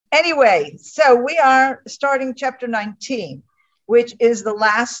Anyway, so we are starting chapter 19, which is the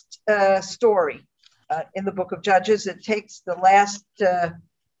last story in the book of Judges. It takes the last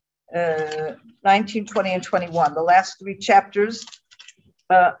 19, 20, and 21. The last three chapters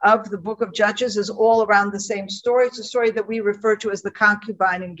of the book of Judges is all around the same story. It's a story that we refer to as the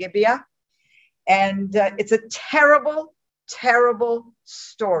concubine in Gibeah. And it's a terrible, terrible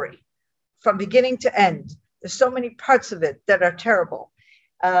story from beginning to end. There's so many parts of it that are terrible.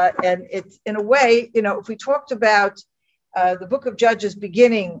 And it's, in a way, you know, if we talked about the book of Judges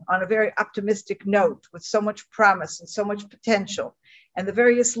beginning on a very optimistic note with so much promise and so much potential, and the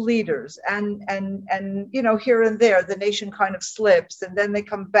various leaders, and you know, here and there, the nation kind of slips, and then they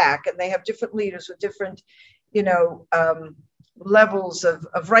come back, and they have different leaders with different, you know, levels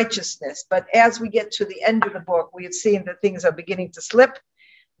of righteousness. But as we get to the end of the book, we have seen that things are beginning to slip.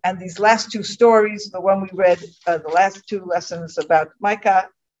 And these last two stories, the one we read, the last two lessons about Micah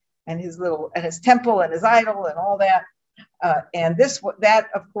and his temple and his idol and all that, and that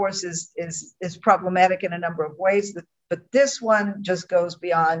of course is problematic in a number of ways. But this one just goes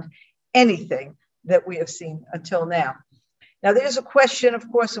beyond anything that we have seen until now. Now, there's a question, of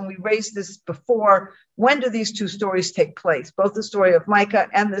course, and we raised this before: when do these two stories take place? Both the story of Micah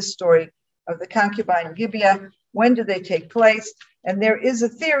and this story of the concubine in Gibeah. When do they take place? And there is a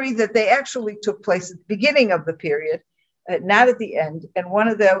theory that they actually took place at the beginning of the period, not at the end. And one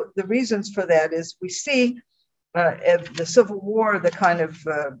of the reasons for that is we see the Civil War that kind of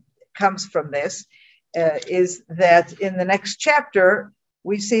comes from this, is that in the next chapter,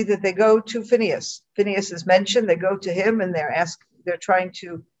 we see that they go to Phinehas. Phinehas is mentioned. They go to him, and they're trying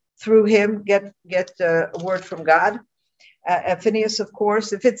to, through him, get a word from God. Phinehas, of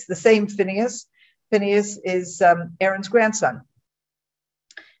course, if it's the same Phinehas is Aaron's grandson.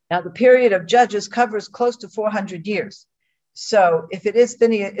 Now, the period of Judges covers close to 400 years. So if it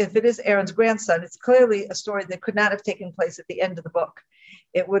is Aaron's grandson, it's clearly a story that could not have taken place at the end of the book.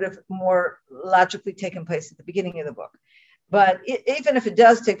 It would have more logically taken place at the beginning of the book. But even if it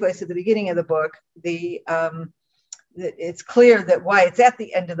does take place at the beginning of the book, it's clear that why it's at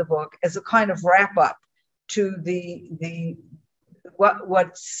the end of the book is a kind of wrap up to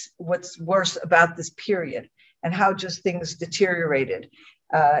what's worse about this period and how just things deteriorated,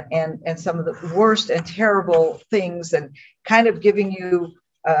 and some of the worst and terrible things, and kind of giving you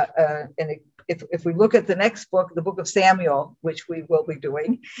if we look at the next book, the book of Samuel, which we will be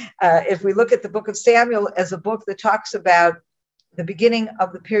doing, if we look at the book of Samuel as a book that talks about the beginning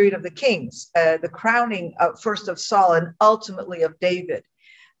of the period of the kings, the crowning first of Saul and ultimately of David.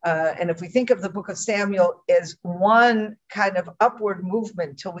 And if we think of the book of Samuel as one kind of upward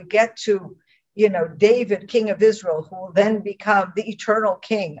movement till we get to, you know, David, king of Israel, who will then become the eternal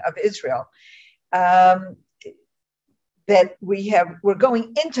king of Israel, that we're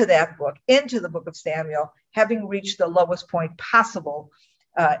going into that book, into the book of Samuel, having reached the lowest point possible.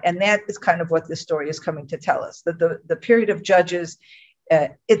 And that is kind of what this story is coming to tell us, that the period of Judges,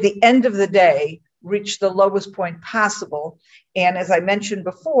 at the end of the day, reached the lowest point possible. And as I mentioned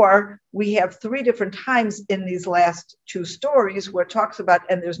before, we have three different times in these last two stories where it talks about,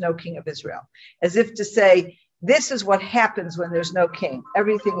 and there's no king of Israel, as if to say, this is what happens when there's no king.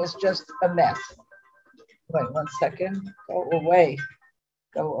 Everything is just a mess. Wait 1 second. Go away.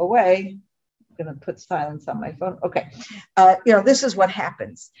 I'm going to put silence on my phone. Okay. You know, this is what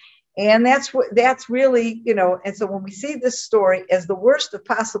happens. And that's really, you know, and so when we see this story as the worst of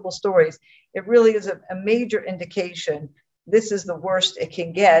possible stories, it really is a major indication this is the worst it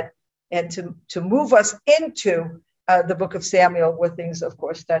can get, and to move us into the book of Samuel, where things, of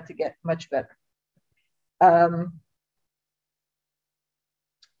course, start to get much better.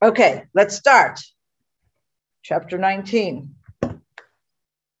 Okay, let's start. Chapter 19.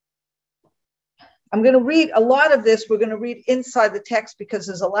 I'm going to read a lot of this. We're going to read inside the text because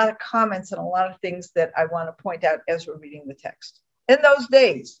there's a lot of comments and a lot of things that I want to point out as we're reading the text. In those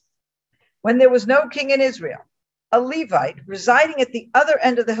days, when there was no king in Israel, a Levite residing at the other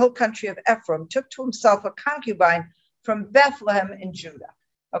end of the hill country of Ephraim took to himself a concubine from Bethlehem in Judah.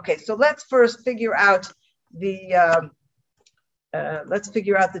 Okay, so let's first figure out the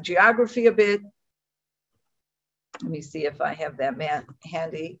geography a bit. Let me see if I have that map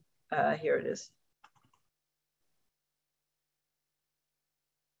handy. Here it is.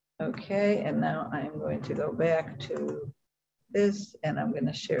 Okay, and now I'm going to go back to this, and I'm going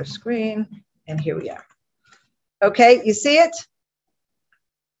to share screen, and here we are. Okay, you see it?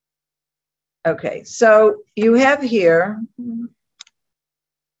 Okay, so you have here,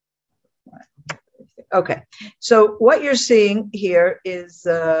 okay, so what you're seeing here is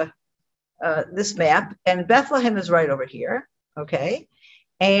this map, and Bethlehem is right over here, okay?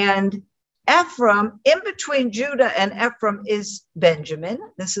 And Ephraim, in between Judah and Ephraim, is Benjamin.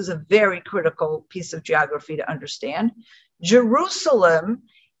 This is a very critical piece of geography to understand. Jerusalem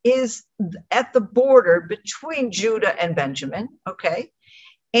is at the border between Judah and Benjamin, okay?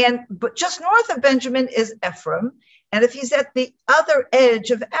 But just north of Benjamin is Ephraim. And if he's at the other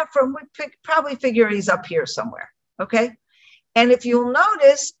edge of Ephraim, we'd probably figure he's up here somewhere, okay? And if you'll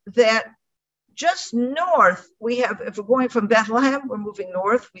notice that just north, we have, if we're going from Bethlehem, we're moving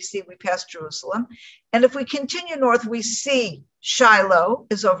north, we pass Jerusalem. And if we continue north, we see Shiloh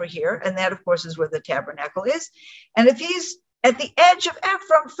is over here. And that, of course, is where the tabernacle is. And if he's at the edge of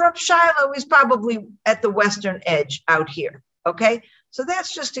Ephraim from Shiloh, he's probably at the western edge out here, okay? So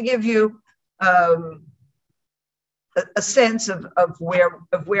that's just to give you a sense of where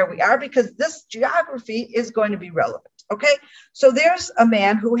we are, because this geography is going to be relevant. Okay, so there's a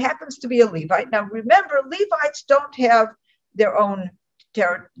man who happens to be a Levite. Now, remember, Levites don't have their own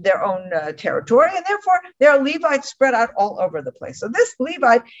territory, and therefore there are Levites spread out all over the place. So this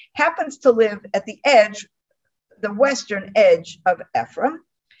Levite happens to live at the edge, the western edge of Ephraim.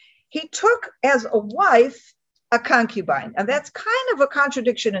 He took as a wife a concubine, and that's kind of a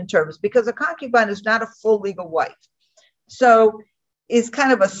contradiction in terms, because a concubine is not a full legal wife, so is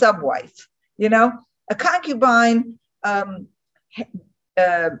kind of a sub-wife. You know, a concubine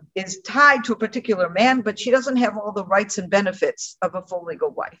is tied to a particular man, but she doesn't have all the rights and benefits of a full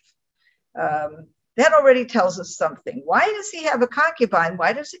legal wife. That already tells us something. Why does he have a concubine?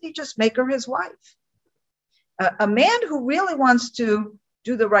 Why doesn't he just make her his wife? A man who really wants to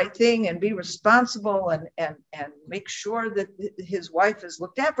do the right thing and be responsible and make sure that his wife is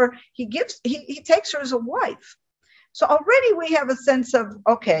looked after, he takes her as a wife. So already we have a sense of,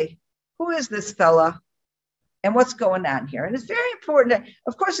 okay, who is this fella? And what's going on here? And it's very important.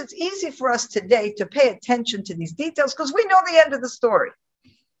 Of course, it's easy for us today to pay attention to these details because we know the end of the story.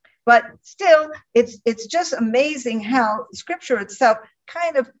 But still, it's just amazing how Scripture itself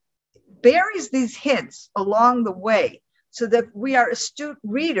kind of buries these hints along the way so that we are astute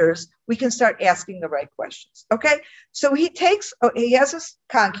readers, we can start asking the right questions. Okay, so he has a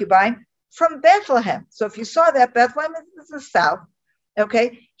concubine from Bethlehem. So if you saw that, Bethlehem is the south.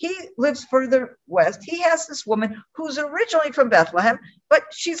 Okay, he lives further west. He has this woman who's originally from Bethlehem, but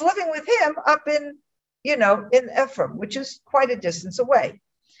she's living with him up in Ephraim, which is quite a distance away.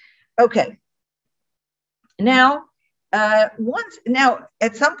 Okay. Now, at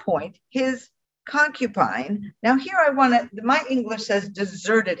some point, his concubine. Now, here my English says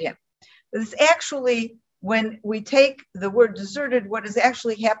deserted him. This actually, when we take the word deserted, what is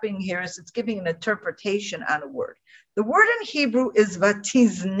actually happening here is it's giving an interpretation on a word. The word in Hebrew is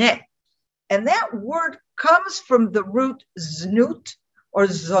vatizneh, and that word comes from the root znut or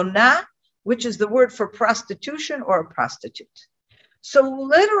zonah, which is the word for prostitution or a prostitute. So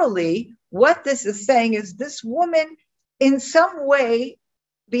literally what this is saying is this woman in some way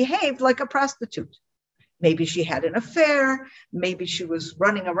behaved like a prostitute. Maybe she had an affair, maybe she was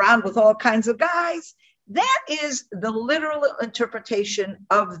running around with all kinds of guys. That is the literal interpretation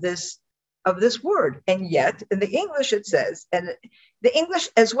of this word. And yet in the English it says, and the English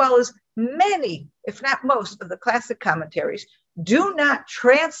as well as many, if not most of the classic commentaries do not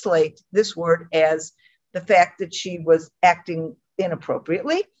translate this word as the fact that she was acting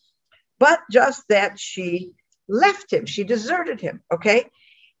inappropriately, but just that she left him, she deserted him, okay?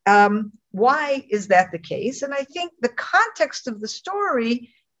 Why is that the case? And I think the context of the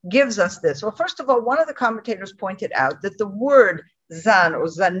story gives us this. Well, first of all, one of the commentators pointed out that the word zan or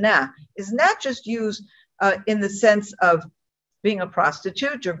zana is not just used in the sense of being a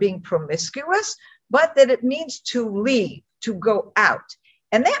prostitute or being promiscuous, but that it means to leave, to go out.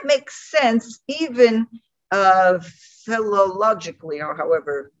 And that makes sense even philologically, or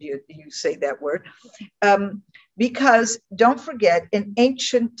however you say that word, because don't forget, in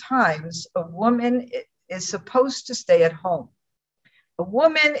ancient times, a woman is supposed to stay at home. A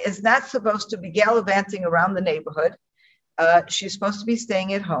woman is not supposed to be gallivanting around the neighborhood. She's supposed to be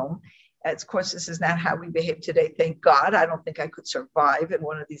staying at home. Of course, this is not how we behave today, thank God. I don't think I could survive in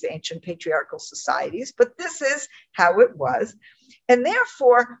one of these ancient patriarchal societies, but this is how it was. And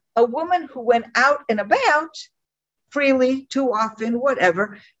therefore, a woman who went out and about freely, too often,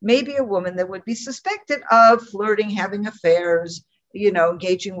 whatever, maybe a woman that would be suspected of flirting, having affairs,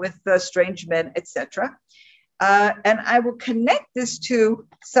 engaging with strange men, etc. And I will connect this to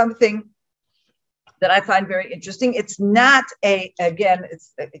something that I find very interesting. It's not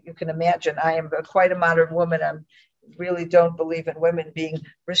you can imagine, I am quite a modern woman. I really don't believe in women being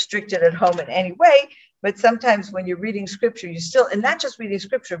restricted at home in any way. But sometimes when you're reading scripture, and not just reading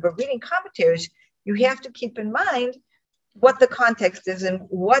scripture, but reading commentaries, you have to keep in mind what the context is and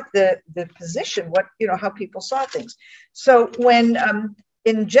what the position, what, how people saw things. So when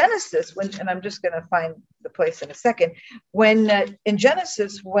in Genesis, and I'm just going to find the place in a second, when in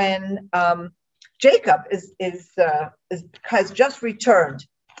Genesis, when Jacob has just returned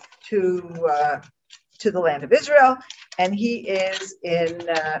to the land of Israel, and he is in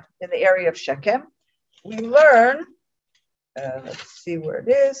the area of Shechem, we learn, let's see where it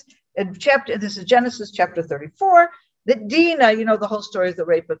is, this is Genesis chapter 34, that Dinah, the whole story is the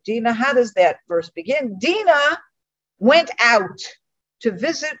rape of Dinah. How does that verse begin? Dinah went out to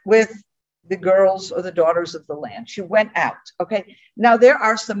visit with the girls or the daughters of the land. She went out, okay? Now, there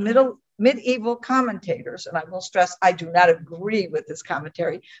are some medieval commentators, and I will stress I do not agree with this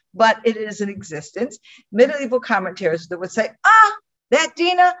commentary, but it is in existence. Medieval commentators that would say, that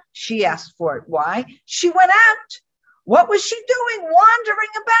Dinah, she asked for it. Why? She went out. What was she doing? Wandering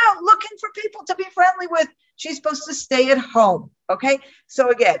about, looking for people to be friendly with. She's supposed to stay at home. Okay. So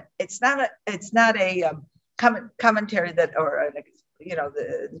again, it's not a commentary that, or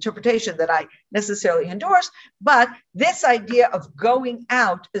the interpretation that I necessarily endorse, but this idea of going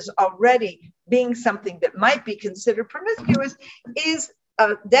out is already being something that might be considered promiscuous is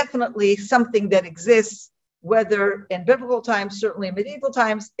definitely something that exists, whether in biblical times, certainly in medieval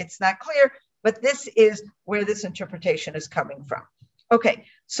times, it's not clear, but this is where this interpretation is coming from. Okay,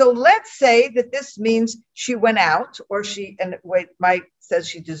 so let's say that this means she went out, or Mike says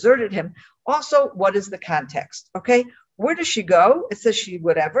she deserted him. Also, what is the context? Okay, where does she go? It says she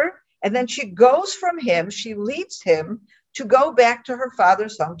whatever, and then she goes from him, she leaves him to go back to her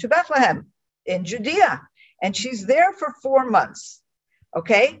father's home, to Bethlehem in Judea, and she's there for 4 months.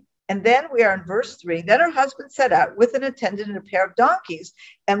 Okay, and then we are in verse 3. Then her husband set out with an attendant and a pair of donkeys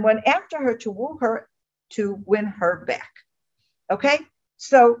and went after her to woo her, to win her back. Okay,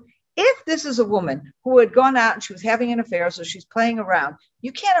 so if this is a woman who had gone out and she was having an affair, so she's playing around,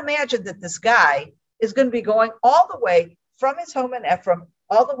 you can't imagine that this guy is going to be going all the way from his home in Ephraim,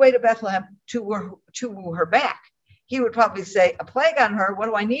 all the way to Bethlehem to woo her back. He would probably say, a plague on her, what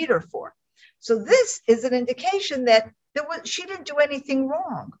do I need her for? So this is an indication that she didn't do anything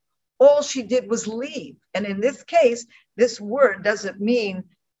wrong. All she did was leave. And in this case, this word doesn't mean,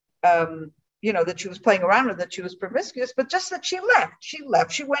 that she was playing around or that she was promiscuous, but just that she left.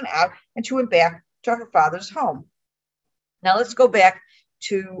 She went out and she went back to her father's home. Now let's go back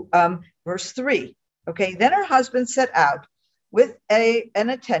to verse 3. Okay, then her husband set out with an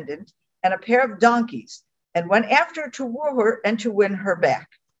attendant and a pair of donkeys and went after her to woo her and to win her back.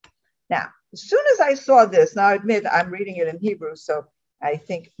 Now, as soon as I saw this, now I admit I'm reading it in Hebrew, so I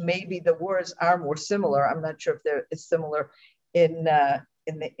think maybe the words are more similar. I'm not sure if they're similar in the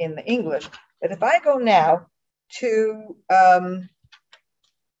English. But if I go now to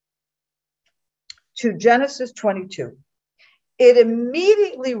Genesis 22, it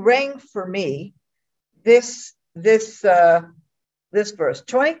immediately rang for me this verse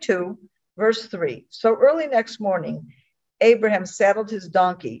 22, verse 3. So early next morning, Abraham saddled his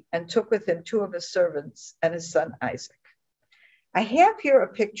donkey and took with him 2 of his servants and his son Isaac. I have here a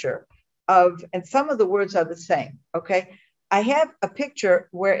picture of, and some of the words are the same, okay? I have a picture,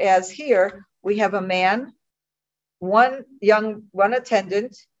 whereas here we have a man, one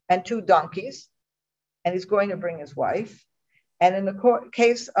attendant, and 2 donkeys, and he's going to bring his wife. And in the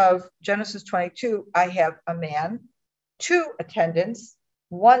case of Genesis 22, I have a man, 2 attendants,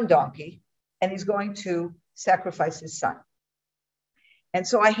 1 donkey, and he's going to sacrifice his son. And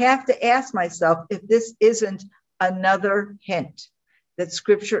so I have to ask myself if this isn't another hint that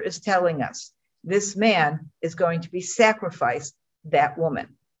Scripture is telling us this man is going to be sacrificed, that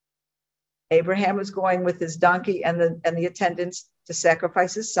woman. Abraham was going with his donkey and the attendants to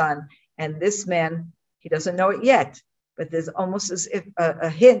sacrifice his son, and this man, he doesn't know it yet, but there's almost as if a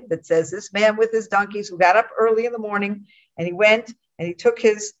hint that says this man with his donkeys, who got up early in the morning, and he went and he took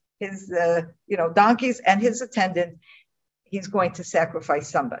his donkeys and his attendant. He's going to sacrifice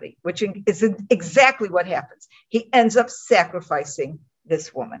somebody, which is exactly what happens. He ends up sacrificing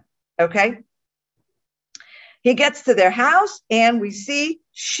this woman, okay? He gets to their house, and we see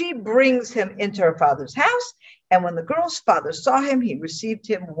she brings him into her father's house, and when the girl's father saw him, he received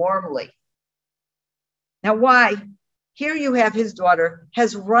him warmly. Now, why? Here you have his daughter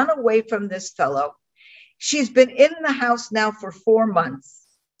has run away from this fellow. She's been in the house now for 4 months.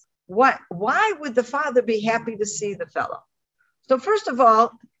 Why would the father be happy to see the fellow? So first of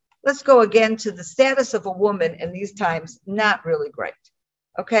all, let's go again to the status of a woman in these times, not really great,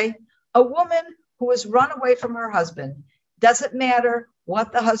 okay? A woman who has run away from her husband, doesn't matter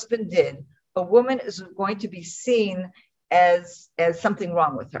what the husband did, a woman is going to be seen as something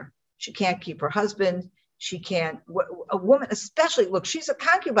wrong with her. She can't keep her husband. She can't, a woman, especially, look, she's a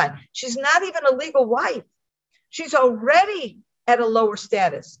concubine. She's not even a legal wife. She's already at a lower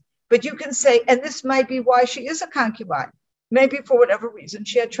status. But you can say, and this might be why she is a concubine. Maybe for whatever reason,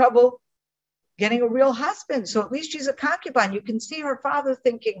 she had trouble getting a real husband. So at least she's a concubine. You can see her father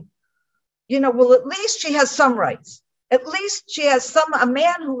thinking, well, at least she has some rights. At least she has a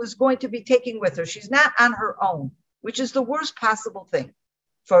man who is going to be taking with her. She's not on her own, which is the worst possible thing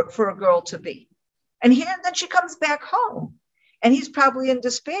for a girl to be. And then she comes back home and he's probably in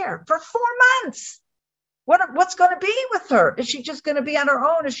despair for 4 months. What's going to be with her? Is she just going to be on her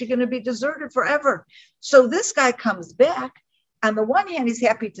own? Is she going to be deserted forever? So this guy comes back. On the one hand, he's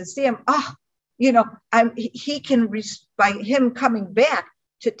happy to see him. He can, by him coming back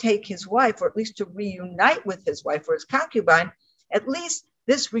to take his wife, or at least to reunite with his wife or his concubine, at least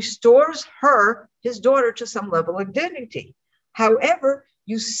this restores her, his daughter, to some level of dignity. However,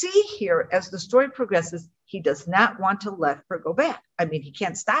 you see here as the story progresses, he does not want to let her go back. I mean, he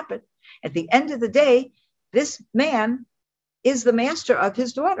can't stop it. At the end of the day, this man is the master of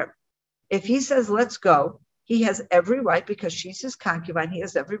his daughter. If he says, let's go, he has every right, because she's his concubine, he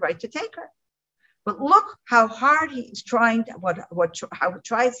has every right to take her. But look how hard he's trying,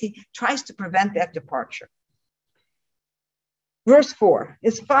 he tries to prevent that departure. Verse 4,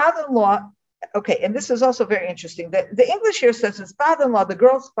 his father-in-law, okay, and this is also very interesting. The English here says his father-in-law, the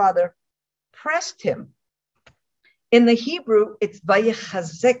girl's father, pressed him. In the Hebrew, it's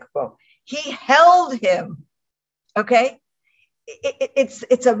vayechazekbo. He held him, okay?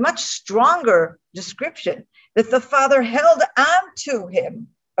 It's a much stronger description that the father held on to him,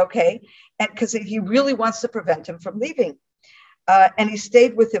 okay? And because he really wants to prevent him from leaving. And he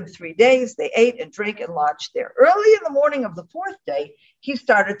stayed with him 3 days. They ate and drank and lodged there. Early in the morning of the 4th day, he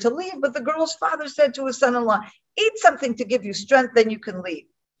started to leave, but the girl's father said to his son-in-law, eat something to give you strength, then you can leave.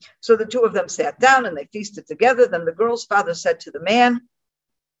 So the two of them sat down and they feasted together. Then the girl's father said to the man,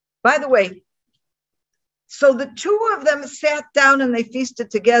 by the way, so the two of them sat down and they feasted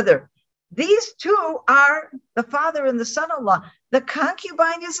together. These two are the father and the son-in-law. The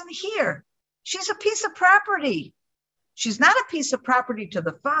concubine isn't here. She's a piece of property. She's not a piece of property to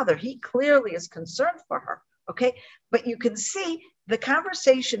the father. He clearly is concerned for her, okay? But you can see the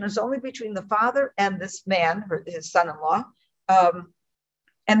conversation is only between the father and this man, his son-in-law,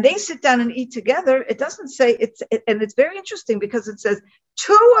 and they sit down and eat together. It doesn't say, and it's very interesting because it says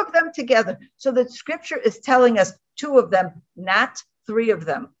 2 of them together. So the scripture is telling us 2 of them, not 3 of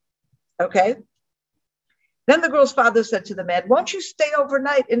them, okay? Then the girl's father said to the man, won't you stay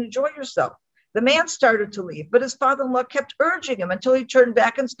overnight and enjoy yourself? The man started to leave, but his father-in-law kept urging him until he turned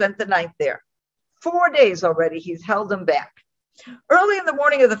back and spent the night there. 4 days already, he's held him back. Early in the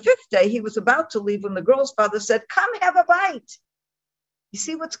morning of the 5th day, he was about to leave when the girl's father said, come have a bite. You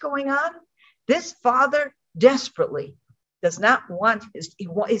see what's going on? This father desperately does not want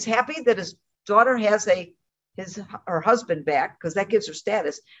he's happy that his daughter has her husband back because that gives her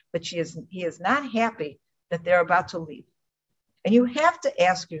status, but he is not happy that they're about to leave. And you have to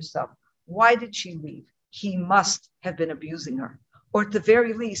ask yourself, why did she leave? He must have been abusing her, or at the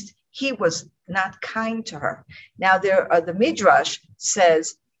very least, he was not kind to her. Now, the Midrash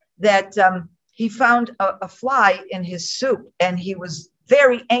says that he found a fly in his soup, and he was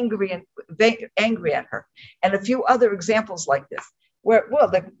very angry at her, and a few other examples like this.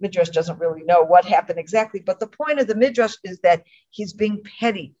 The Midrash doesn't really know what happened exactly, but the point of the Midrash is that he's being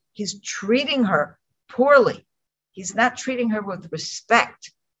petty. He's treating her poorly. He's not treating her with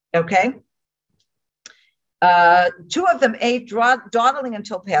respect. Okay. 2 of them ate, dawdling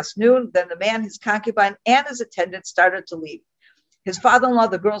until past noon. Then the man, his concubine, and his attendant started to leave. His father-in-law,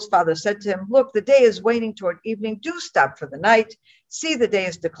 the girl's father, said to him, look, the day is waning toward evening. Do stop for the night. See, the day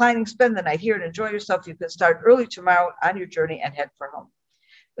is declining. Spend the night here and enjoy yourself. You can start early tomorrow on your journey and head for home.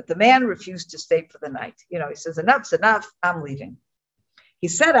 But the man refused to stay for the night. He says, enough's enough. I'm leaving. He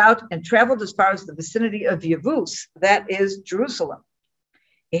set out and traveled as far as the vicinity of Yevus, that is Jerusalem.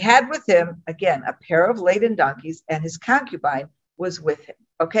 He had with him, again, a pair of laden donkeys, and his concubine was with him,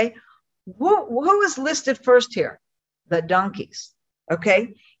 okay? Who is listed first here? The donkeys,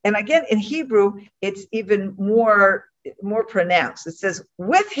 okay? And again, in Hebrew, it's even more pronounced. It says,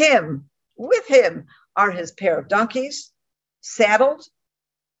 with him are his pair of donkeys, saddled,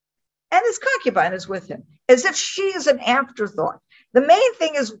 and his concubine is with him, as if she is an afterthought. The main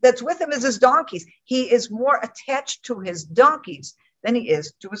thing that's with him is his donkeys. He is more attached to his donkeys than he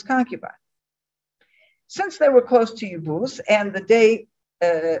is to his concubine. Since they were close to Yebus and the day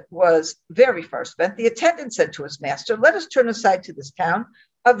was very far spent, the attendant said to his master, let us turn aside to this town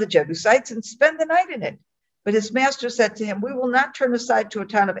of the Jebusites and spend the night in it. But his master said to him, we will not turn aside to a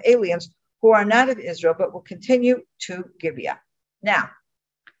town of aliens who are not of Israel, but will continue to Gibeah. Now,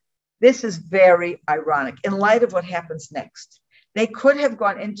 this is very ironic in light of what happens next. They could have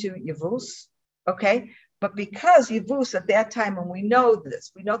gone into Yevus, okay? But because Yevus at that time, and we know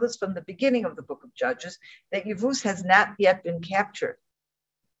this from the beginning of the book of Judges, that Yevus has not yet been captured.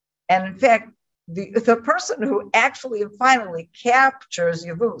 And in fact, the person who actually and finally captures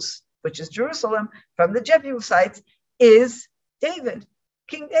Yevus, which is Jerusalem, from the Jebusites, is David,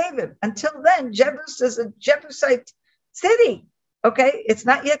 King David. Until then, Jebus is a Jebusite city, okay? It's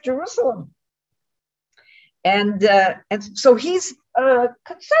not yet Jerusalem. And so he's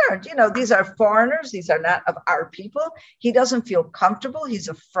concerned. You know, these are foreigners. These are not of our people. He doesn't feel comfortable. He's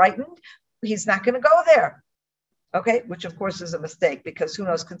frightened. He's not going to go there. Okay, which of course is a mistake, because who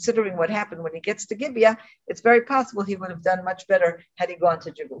knows, considering what happened when he gets to Gibeah, it's very possible he would have done much better had he gone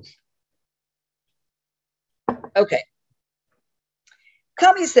to Jebus. Okay.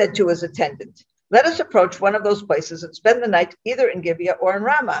 Come, he said to his attendant, let us approach one of those places and spend the night either in Gibeah or in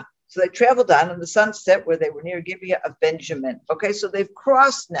Ramah. So they traveled on, and the sun set where they were near Gibeah of Benjamin. Okay, so they've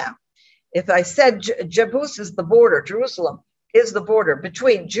crossed now. If I said Jebus is the border, Jerusalem is the border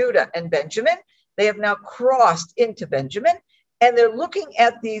between Judah and Benjamin, they have now crossed into Benjamin, and they're looking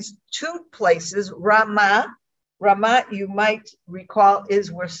at these two places. Ramah, you might recall,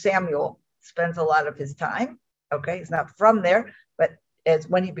 is where Samuel spends a lot of his time. Okay, he's not from there, but as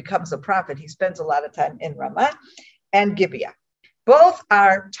when he becomes a prophet, he spends a lot of time in Ramah and Gibeah. Both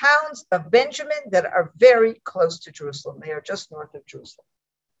are towns of Benjamin that are very close to Jerusalem. They are just north of Jerusalem.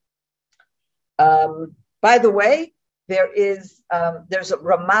 By the way, there's a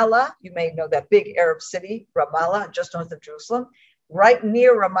Ramallah. You may know that big Arab city, Ramallah, just north of Jerusalem. Right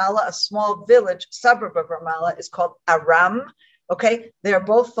near Ramallah, a small village, suburb of Ramallah, is called Aram. Okay, they are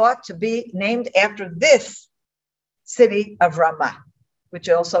both thought to be named after this city of Ramah, which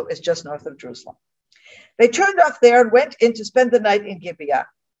also is just north of Jerusalem. They turned off there and went in to spend the night in Gibeah.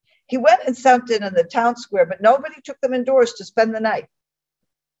 He went and sat in the town square, but nobody took them indoors to spend the night.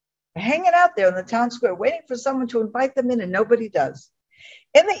 They're hanging out there in the town square, waiting for someone to invite them in, and nobody does.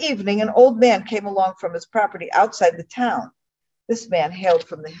 In the evening, an old man came along from his property outside the town. This man hailed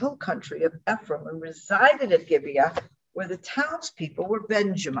from the hill country of Ephraim and resided at Gibeah, where the townspeople were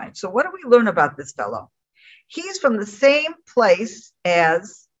Benjamites. So what do we learn about this fellow? He's from the same place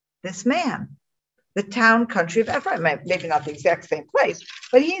as this man, the town country of Ephraim. Maybe not the exact same place,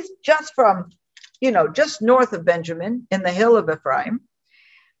 but he's just from, just north of Benjamin in the hill of Ephraim.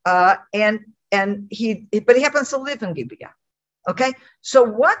 But he happens to live in Gibeah. Okay, so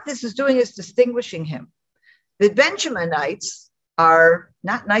what this is doing is distinguishing him. The Benjaminites are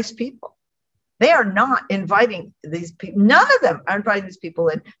not nice people. They are not inviting these people. None of them are inviting these people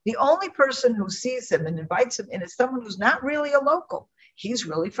in. The only person who sees him and invites him in is someone who's not really a local. He's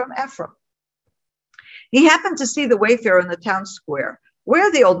really from Ephraim. He happened to see the wayfarer in the town square.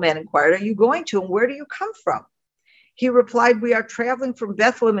 Where, the old man inquired, are you going to, and where do you come from? He replied, we are traveling from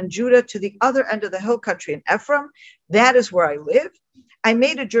Bethlehem in Judah to the other end of the hill country in Ephraim. That is where I live. I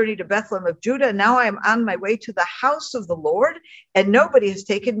made a journey to Bethlehem of Judah, and now I am on my way to the house of the Lord, and nobody has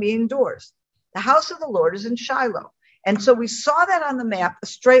taken me indoors. The house of the Lord is in Shiloh. And so we saw that on the map, a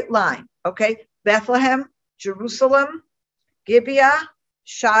straight line, okay? Bethlehem, Jerusalem, Gibeah,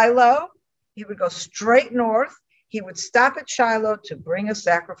 Shiloh. He would go straight north. He would stop at Shiloh to bring a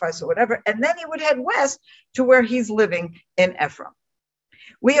sacrifice or whatever, and then he would head west to where he's living in Ephraim.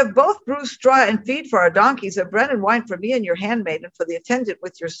 We have both bruised straw and feed for our donkeys, and bread and wine for me and your handmaid, and for the attendant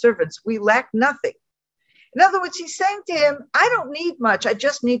with your servants. We lack nothing. In other words, he's saying to him, I don't need much. I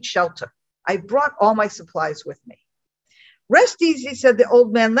just need shelter. I brought all my supplies with me. Rest easy, said the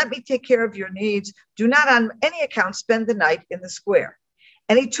old man. Let me take care of your needs. Do not on any account spend the night in the square.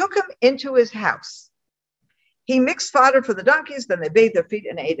 And he took him into his house. He mixed fodder for the donkeys, then they bathed their feet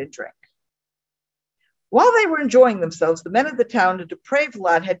and ate and drank. While they were enjoying themselves, the men of the town, a depraved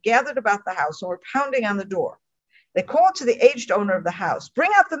lot, had gathered about the house and were pounding on the door. They called to the aged owner of the house,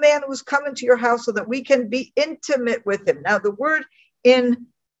 bring out the man who has come into your house so that we can be intimate with him. Now, the word in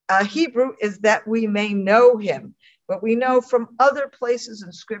Hebrew is that we may know him. But we know from other places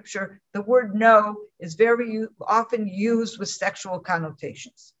in scripture, the word know is very often used with sexual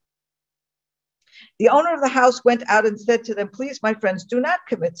connotations. The owner of the house went out and said to them, please, my friends, do not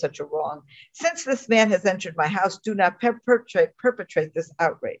commit such a wrong. Since this man has entered my house, do not perpetrate this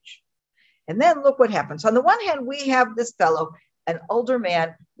outrage. And then look what happens. On the one hand, we have this fellow, an older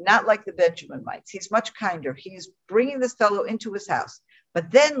man, not like the Benjaminites. He's much kinder. He's bringing this fellow into his house.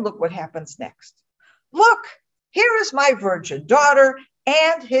 But then look what happens next. Look, here is my virgin daughter,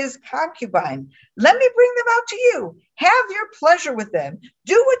 and his concubine. Let me bring them out to you. Have your pleasure with them.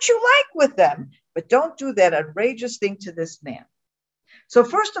 Do what you like with them, but don't do that outrageous thing to this man. So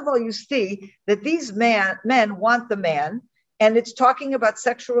first of all, you see that these men want the man, and it's talking about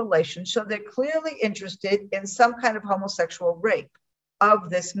sexual relations. So they're clearly interested in some kind of homosexual rape of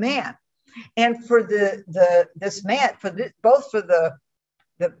this man. And for this man, both for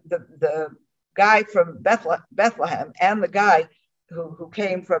the guy from Bethlehem and the guy who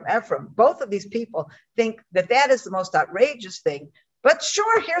came from Ephraim, both of these people think that is the most outrageous thing. But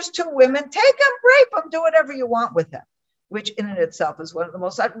sure, here's two women, take them, rape them, do whatever you want with them, which in and itself is one of the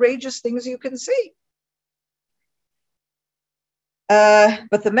most outrageous things you can see.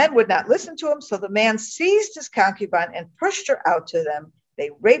 But the men would not listen to him, so the man seized his concubine and pushed her out to them.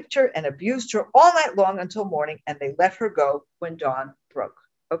 They raped her and abused her all night long until morning, and they let her go when dawn broke.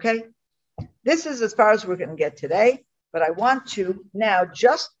 Okay? This is as far as we're going to get today, but I want to now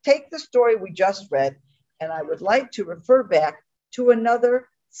just take the story we just read, and I would like to refer back to another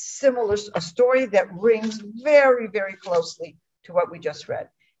similar story that rings very, very closely to what we just read.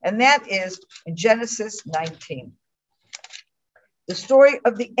 And that is in Genesis 19. The story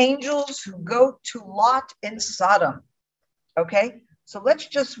of the angels who go to Lot in Sodom. Okay? So let's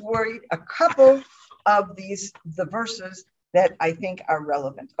just read a couple of the verses that I think are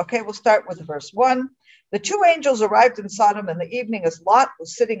relevant. Okay, we'll start with verse 1. The two angels arrived in Sodom in the evening as Lot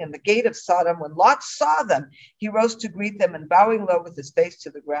was sitting in the gate of Sodom. When Lot saw them, he rose to greet them, and bowing low with his face to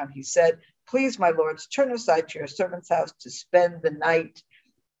the ground, he said, "Please, my lords, turn aside to your servant's house to spend the night.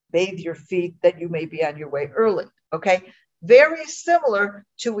 Bathe your feet that you may be on your way early." Okay, very similar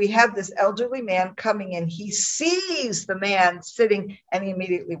to we have this elderly man coming in. He sees the man sitting and he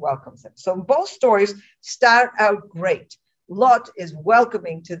immediately welcomes him. So both stories start out great. Lot is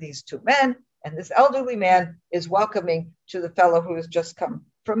welcoming to these two men, and this elderly man is welcoming to the fellow who has just come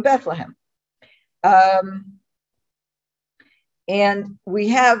from Bethlehem. And we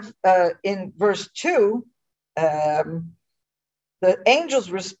have in verse 2, the angels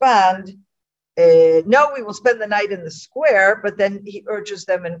respond, no, we will spend the night in the square, but then he urges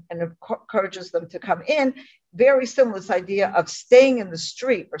them and encourages them to come in. Very similar, this idea of staying in the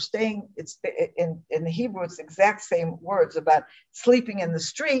street or staying, it's in the Hebrew, it's the exact same words about sleeping in the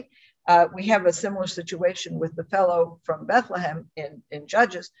street. We have a similar situation with the fellow from Bethlehem in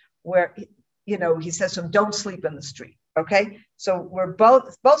Judges, where he says to him, don't sleep in the street. Okay, so we're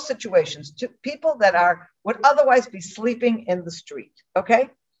both situations, people that would otherwise be sleeping in the street. Okay.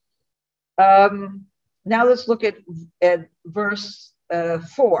 Now let's look at verse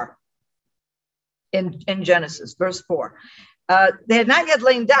 4 in Genesis, verse 4. They had not yet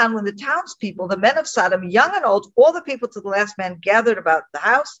lain down when the townspeople, the men of Sodom, young and old, all the people to the last man, gathered about the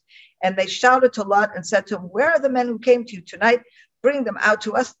house, and they shouted to Lot and said to him, "Where are the men who came to you tonight? Bring them out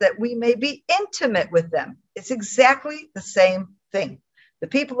to us that we may be intimate with them." It's exactly the same thing. The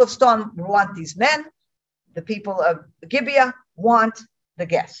people of Sodom want these men. The people of Gibeah want the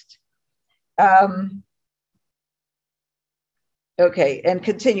guest. Okay, and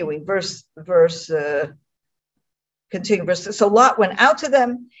continuing, verse. So Lot went out to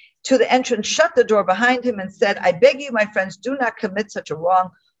them to the entrance, shut the door behind him, and said, "I beg you, my friends, do not commit such a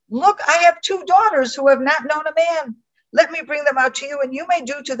wrong. Look, I have two daughters who have not known a man. Let me bring them out to you, and you may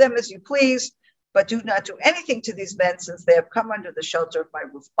do to them as you please, but do not do anything to these men, since they have come under the shelter of my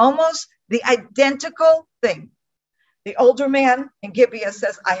roof." Almost the identical thing. The older man in Gibeah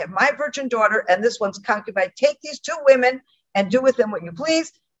says, "I have my virgin daughter and this one's concubine. Take these two women and do with them what you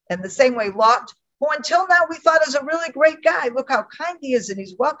please." And the same way Lot, who until now we thought is a really great guy. Look how kind he is, and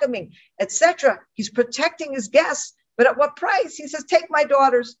he's welcoming, etc. He's protecting his guests. But at what price? He says, "Take my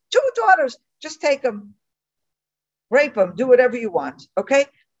daughters, two daughters, just take them. Rape them, do whatever you want." Okay?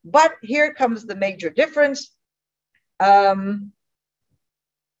 But here comes the major difference.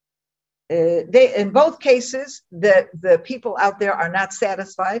 In both cases, the people out there are not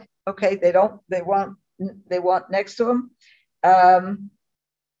satisfied. Okay, they want next to them,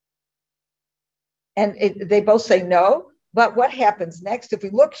 and they both say no. But what happens next? If we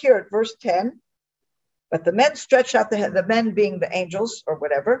look here at verse 10, but the men stretched out the men being the angels or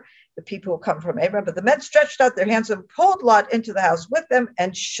whatever, the people who come from Abraham. But the men stretched out their hands and pulled Lot into the house with them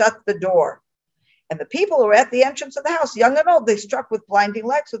and shut the door. And the people who were at the entrance of the house, young and old, they struck with blinding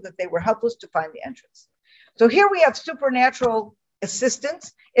light so that they were helpless to find the entrance. So here we have supernatural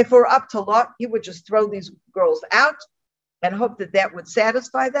assistance. If we're up to Lot, he would just throw these girls out and hope that would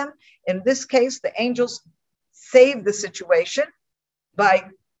satisfy them. In this case, the angels saved the situation by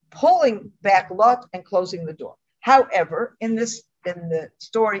pulling back Lot and closing the door. However, in the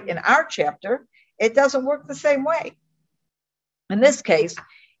story in our chapter, it doesn't work the same way. In this case,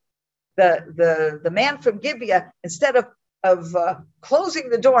 the man from Gibeah, instead of closing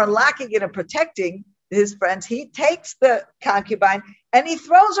the door and locking it and protecting his friends, he takes the concubine and he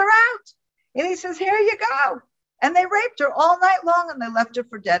throws her out. And he says, "Here you go." And they raped her all night long, and they left her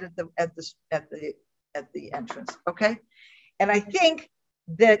for dead at the entrance. Okay. And I think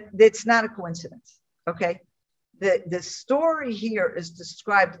that it's not a coincidence. Okay. The story here is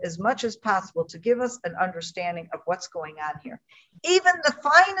described as much as possible to give us an understanding of what's going on here. Even the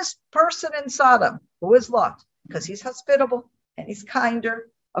finest person in Sodom, who is Lot, because he's hospitable and he's kinder,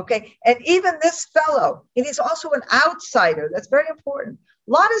 okay? And even this fellow, and he's also an outsider. That's very important.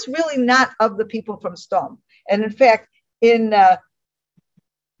 Lot is really not of the people from Sodom. And in fact, in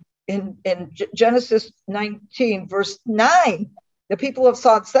Genesis 19, verse 9, the people of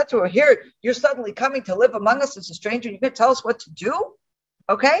Sodom said to her, "Here, you're suddenly coming to live among us as a stranger. You can tell us what to do?"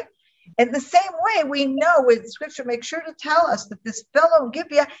 Okay? In the same way, we know with Scripture makes sure to tell us that this fellow in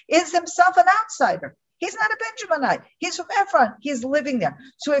Gibeah is himself an outsider. He's not a Benjaminite. He's from Ephraim. He's living there.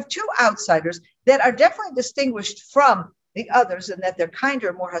 So we have two outsiders that are definitely distinguished from the others in that they're kinder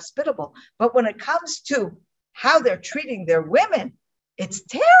and more hospitable. But when it comes to how they're treating their women, it's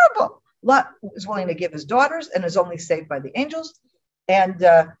terrible. Lot is willing to give his daughters and is only saved by the angels. And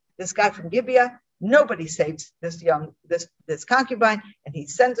this guy from Gibeah, nobody saves this concubine, and he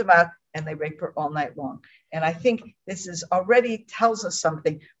sends them out, and they rape her all night long. And I think this is already tells us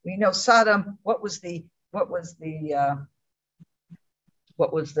something. We know Sodom. What was the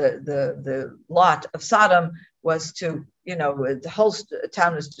lot of Sodom was to, the whole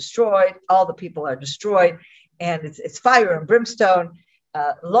town is destroyed. All the people are destroyed, and it's fire and brimstone.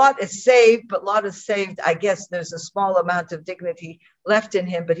 Lot is saved, but Lot is saved. I guess there's a small amount of dignity left in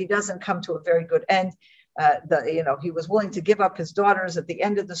him, but he doesn't come to a very good end. He was willing to give up his daughters at the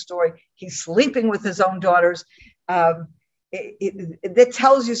end of the story. He's sleeping with his own daughters. That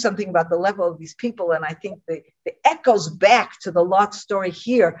tells you something about the level of these people. And I think the echoes back to the Lot story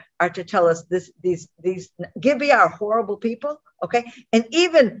here are to tell us these Gibeah are horrible people. Okay. And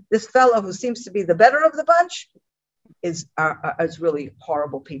even this fellow who seems to be the better of the bunch is really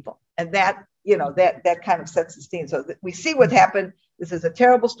horrible people. And that kind of sets the scene. So we see what happened. This is a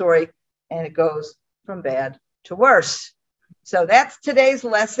terrible story, and it goes from bad to worse. So that's today's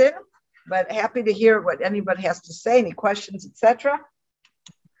lesson, but happy to hear what anybody has to say, any questions, etc.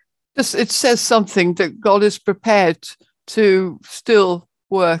 It says something that God is prepared to still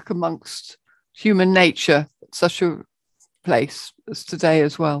work amongst human nature at such a place as today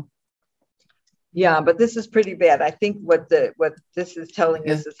as well. Yeah, but this is pretty bad. I think what this is telling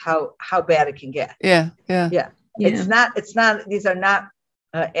us is how bad it can get. Yeah. It's not. These are not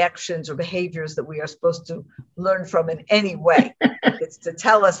actions or behaviors that we are supposed to learn from in any way. It's to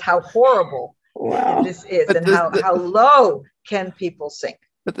tell us how horrible this is, but and how low can people sink.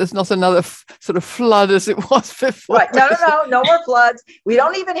 But there's not another sort of flood as it was before. Right? No more floods. We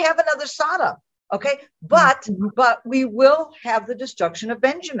don't even have another Sodom. Okay, but we will have the destruction of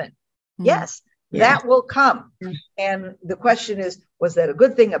Benjamin. Yes. That will come. And the question is, was that a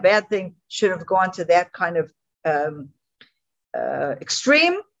good thing, a bad thing? Should have gone to that kind of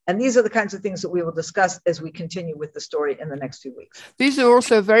extreme? And these are the kinds of things that we will discuss as we continue with the story in the next few weeks. These are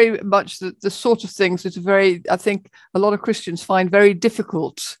also very much the sort of things that I think a lot of Christians find very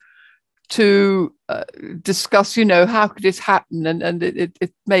difficult to discuss, how could this happen? And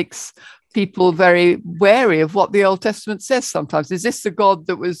it makes people very wary of what the Old Testament says sometimes. Is this the God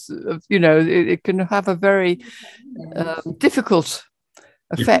that was, it can have a very difficult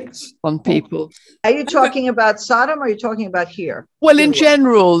effect on people. Are you talking about Sodom or are you talking about here? Well, in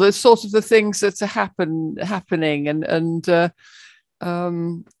general, there's sort of the things that are happening and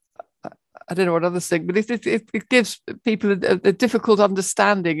I don't know what others think, but it gives people a difficult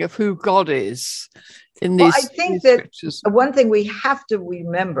understanding of who God is in these. Well, I think that scriptures. One thing we have to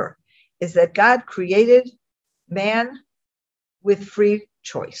remember is that God created man with free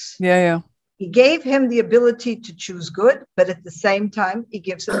choice. Yeah. He gave him the ability to choose good, but at the same time, he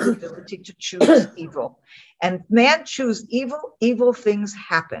gives him the ability to choose evil. And man choose evil, evil things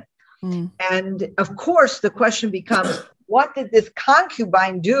happen. And of course, the question becomes, what did this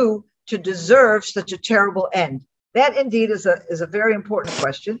concubine do to deserve such a terrible end? That indeed is a very important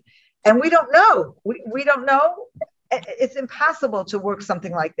question. And we don't know. We don't know. It's impossible to work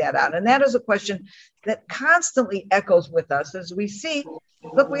something like that out. And that is a question that constantly echoes with us as we see,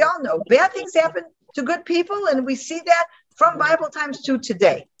 look, we all know bad things happen to good people. And we see that from Bible times to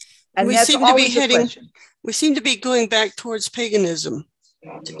today. And we seem to be heading, we seem to be going back towards paganism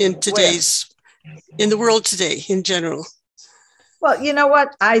in the world today in general. Well, you know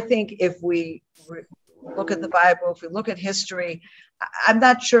what? I think if we look at the Bible, if we look at history, I'm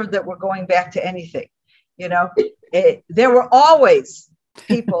not sure that we're going back to anything. There were always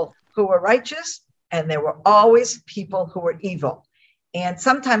people who were righteous, and there were always people who were evil. And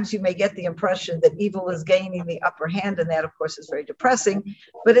sometimes you may get the impression that evil is gaining the upper hand, and that, of course, is very depressing.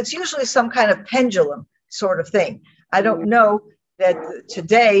 But it's usually some kind of pendulum sort of thing. I don't know that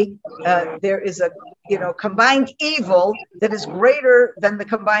today there is a combined evil that is greater than the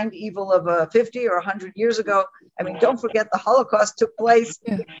combined evil of 50 or 100 years ago. I mean, don't forget the Holocaust took place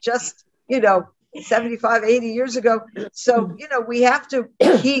just 75, 80 years ago. So we have to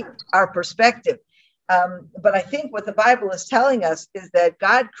keep our perspective. But I think what the Bible is telling us is that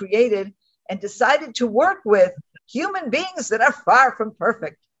God created and decided to work with human beings that are far from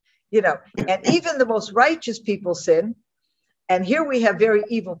perfect, and even the most righteous people sin. And here we have very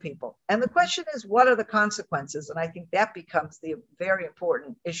evil people. And the question is, what are the consequences? And I think that becomes the very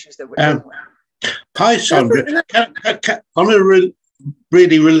important issues that we're dealing with. Hi, Sondra. On a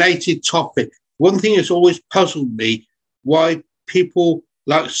really related topic, one thing that's always puzzled me, why people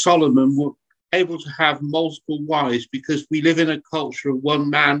like Solomon were able to have multiple wives, because we live in a culture of one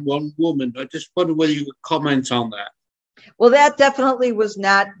man, one woman. I just wonder whether you could comment on that. Well, that definitely was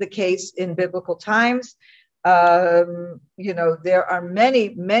not the case in biblical times. There are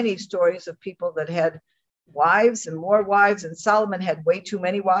many, many stories of people that had wives and more wives, and Solomon had way too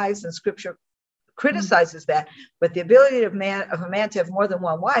many wives, and Scripture criticizes that. But the ability of a man to have more than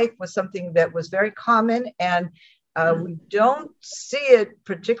one wife was something that was very common, and we don't see it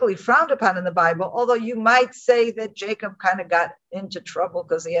particularly frowned upon in the Bible, although you might say that Jacob kind of got into trouble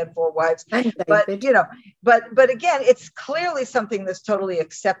because he had 4 wives. But again, it's clearly something that's totally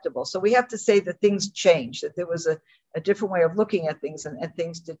acceptable. So we have to say that things changed, that there was a different way of looking at things, and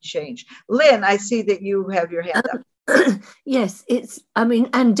things did change. Lynn, I see that you have your hand up. Yes,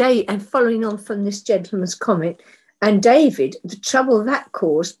 and following on from this gentleman's comment, and David, the trouble that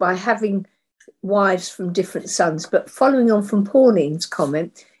caused by having wives from different sons. But following on from Pauline's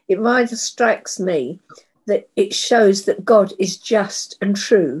comment, it rather strikes me that it shows that God is just and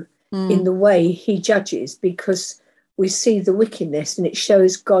true in the way he judges, because we see the wickedness, and it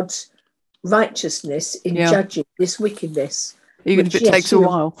shows God's righteousness in judging this wickedness. Even if it takes a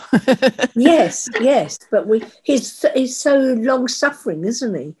while. yes, but he's so long-suffering,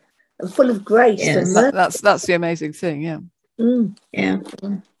 isn't he? And full of grace. Yes. And that's the amazing thing, yeah. Yeah.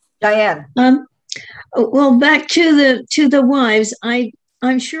 Diane. Well, back to the wives,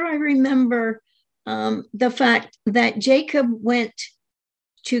 I'm sure I remember the fact that Jacob went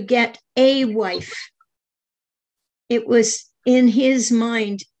to get a wife. It was in his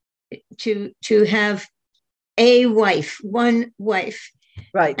mind to have a wife, one wife,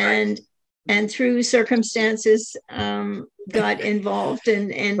 right? And through circumstances, got involved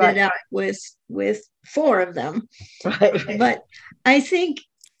and ended up with 4 of them. Right. But I think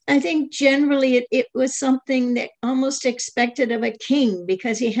generally it was something that almost expected of a king,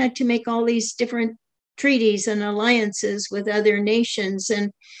 because he had to make all these different treaties and alliances with other nations,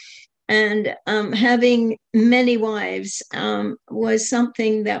 and having many wives was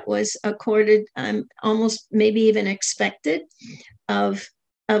something that was accorded, almost maybe even expected of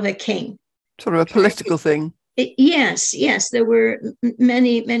a king. Sort of a political thing. Yes, there were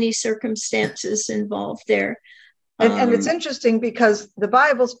many circumstances involved there. And it's interesting because the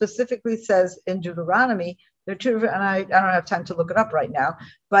Bible specifically says in Deuteronomy, there are 2, and I don't have time to look it up right now,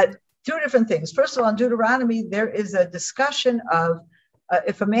 but 2 different things. First of all, in Deuteronomy, there is a discussion of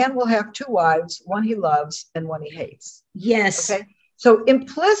if a man will have 2 wives, one he loves and one he hates. Yes. Okay. So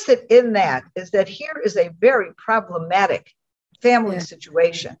implicit in that is that here is a very problematic family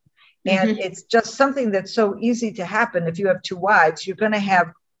situation. And it's just something that's so easy to happen. If you have 2 wives, you're going to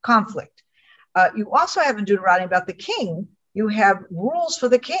have conflict. You also have in Deuteronomy about the king, you have rules for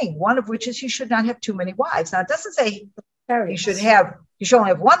the king, one of which is he should not have too many wives. Now, it doesn't say he should only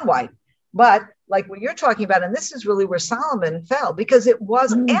have 1 wife, but like what you're talking about, and this is really where Solomon fell, because it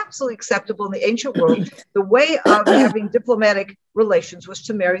was absolutely acceptable in the ancient world. The way of having diplomatic relations was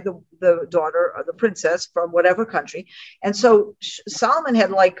to marry the daughter or the princess from whatever country. And so Solomon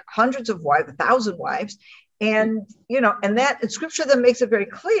had like hundreds of wives, 1,000 wives. And, and that in Scripture then makes it very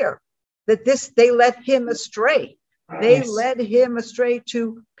clear that they led him astray. They led him astray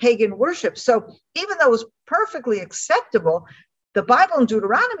to pagan worship. So even though it was perfectly acceptable, the Bible in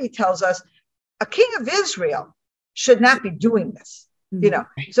Deuteronomy tells us a king of Israel should not be doing this.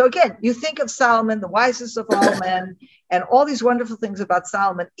 So again, you think of Solomon, the wisest of all men, and all these wonderful things about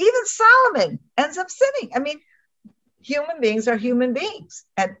Solomon. Even Solomon ends up sinning. I mean, human beings are human beings,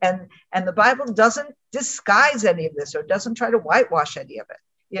 and the Bible doesn't disguise any of this or doesn't try to whitewash any of it.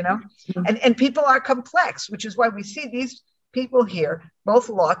 you know, and people are complex, which is why we see these people here, both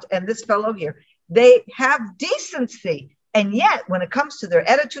Lot and this fellow here, they have decency. And yet when it comes to their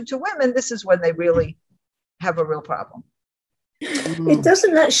attitude to women, this is when they really have a real problem.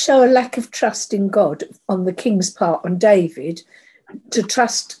 Doesn't that show a lack of trust in God on the king's part, on David, to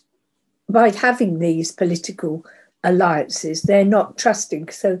trust by having these political alliances? They're not trusting.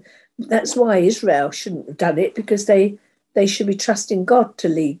 So that's why Israel shouldn't have done it, because they should be trusting God to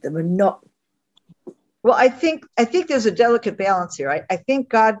lead them and not. Well, I think there's a delicate balance here. I think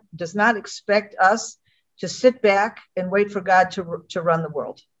God does not expect us to sit back and wait for God to run the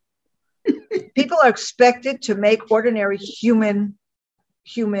world. People are expected to make ordinary human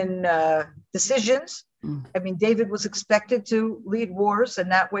decisions. I mean, David was expected to lead wars and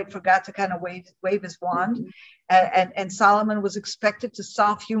not wait for God to kind of wave his wand. And Solomon was expected to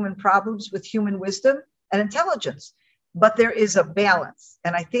solve human problems with human wisdom and intelligence. But there is a balance.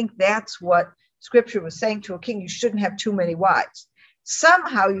 And I think that's what Scripture was saying to a king. You shouldn't have too many wives.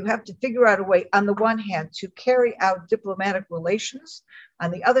 Somehow you have to figure out a way, on the one hand, to carry out diplomatic relations.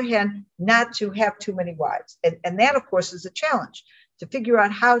 On the other hand, not to have too many wives. And that, of course, is a challenge, to figure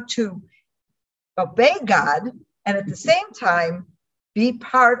out how to obey God and at the same time be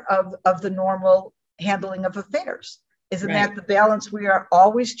part of the normal handling of affairs. Isn't that the balance we are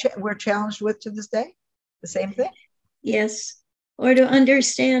always we're challenged with to this day? The same thing? Yes. Or to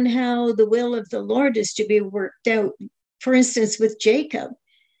understand how the will of the Lord is to be worked out. For instance, with Jacob,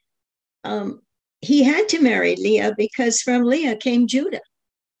 he had to marry Leah because from Leah came Judah.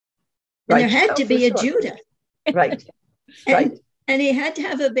 And there had to be a Judah. Right. And he had to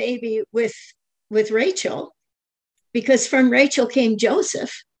have a baby with Rachel, because from Rachel came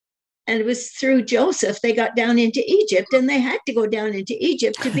Joseph. And it was through Joseph they got down into Egypt, and they had to go down into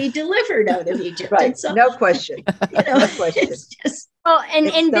Egypt to be delivered out of Egypt. Right. So, no question. No question. It's just, and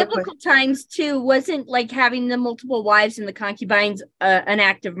in biblical times too, wasn't like having the multiple wives and the concubines an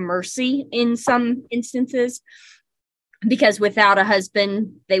act of mercy in some instances? Because without a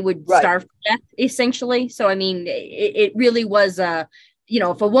husband, they would starve to death, essentially. So, I mean, it really was if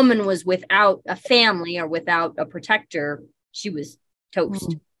a woman was without a family or without a protector, she was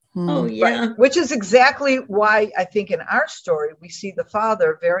toast. Oh, yeah. Right. Which is exactly why I think in our story, we see the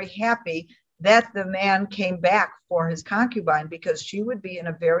father very happy that the man came back for his concubine, because she would be in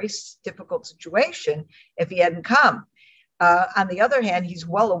a very difficult situation if he hadn't come. On the other hand, he's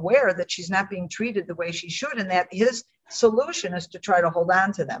well aware that she's not being treated the way she should, and that his solution is to try to hold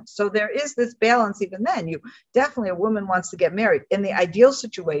on to them. So there is this balance even then. A woman wants to get married. In the ideal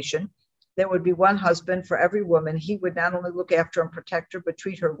situation, there would be one husband for every woman. He would not only look after and protect her, but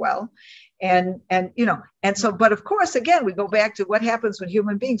treat her well. And so, but of course, again, we go back to what happens when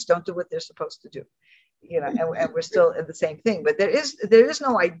human beings don't do what they're supposed to do, and we're still in the same thing. But there is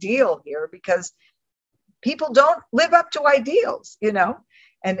no ideal here, because people don't live up to ideals,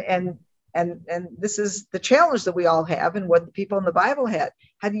 and this is the challenge that we all have, and what the people in the Bible had.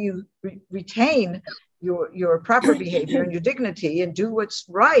 How do you retain your proper behavior and your dignity and do what's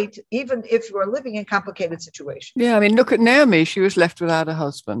right, even if you are living in complicated situations? Yeah, I mean, look at Naomi. She was left without a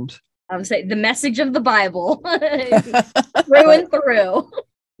husband. I would say the message of the Bible through and through.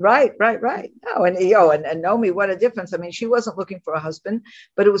 Right. Oh, and Naomi, what a difference. I mean, she wasn't looking for a husband,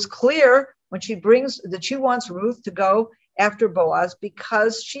 but it was clear when she that she wants Ruth to go after Boaz,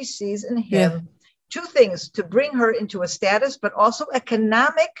 because she sees in him two things: to bring her into a status, but also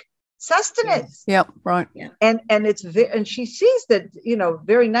economic sustenance. Yeah, right. Yeah. And and she sees that,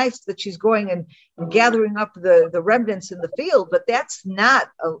 very nice that she's going and gathering up the remnants in the field, but that's not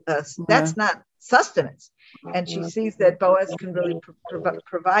not sustenance. And she sees that Boaz can really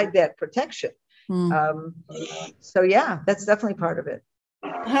provide that protection. So yeah, that's definitely part of it.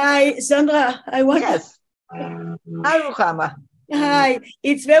 Hi, Sondra. Yes. Hi, Ruchama. Hi.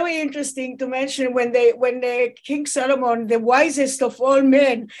 It's very interesting to mention when the King Solomon, the wisest of all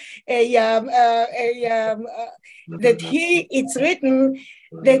men, that it's written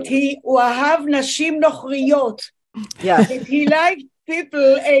that he wahav nashim nochriyot. Yeah. That he liked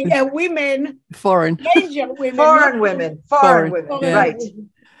people, women, foreign women.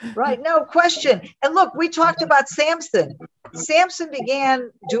 Right. No question. And look, we talked about Samson. Samson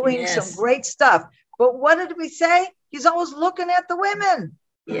began doing some great stuff, but what did we say? He's always looking at the women.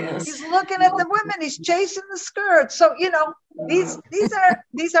 Yes. He's looking at the women. He's chasing the skirts. So, these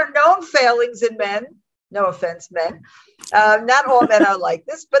are known failings in men. No offense, men. Not all men are like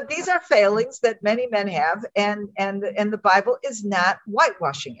this, but these are failings that many men have, and the Bible is not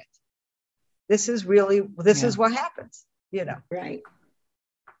whitewashing it. This is really is what happens. Right.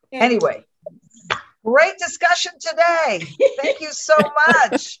 Anyway, Great discussion today. Thank you so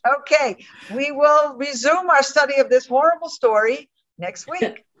much. Okay, we will resume our study of this horrible story next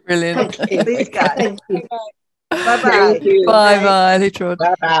week. Brilliant. Please, God. Thank you. Bye-bye. Bye-bye.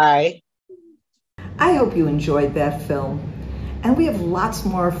 Bye-bye. I hope you enjoyed that film. And we have lots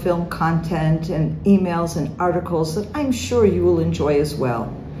more film content and emails and articles that I'm sure you will enjoy as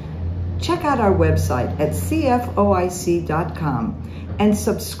well. Check out our website at cfoic.com and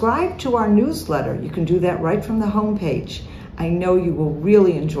subscribe to our newsletter. You can do that right from the homepage. I know you will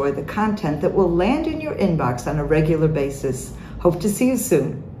really enjoy the content that will land in your inbox on a regular basis. Hope to see you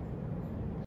soon.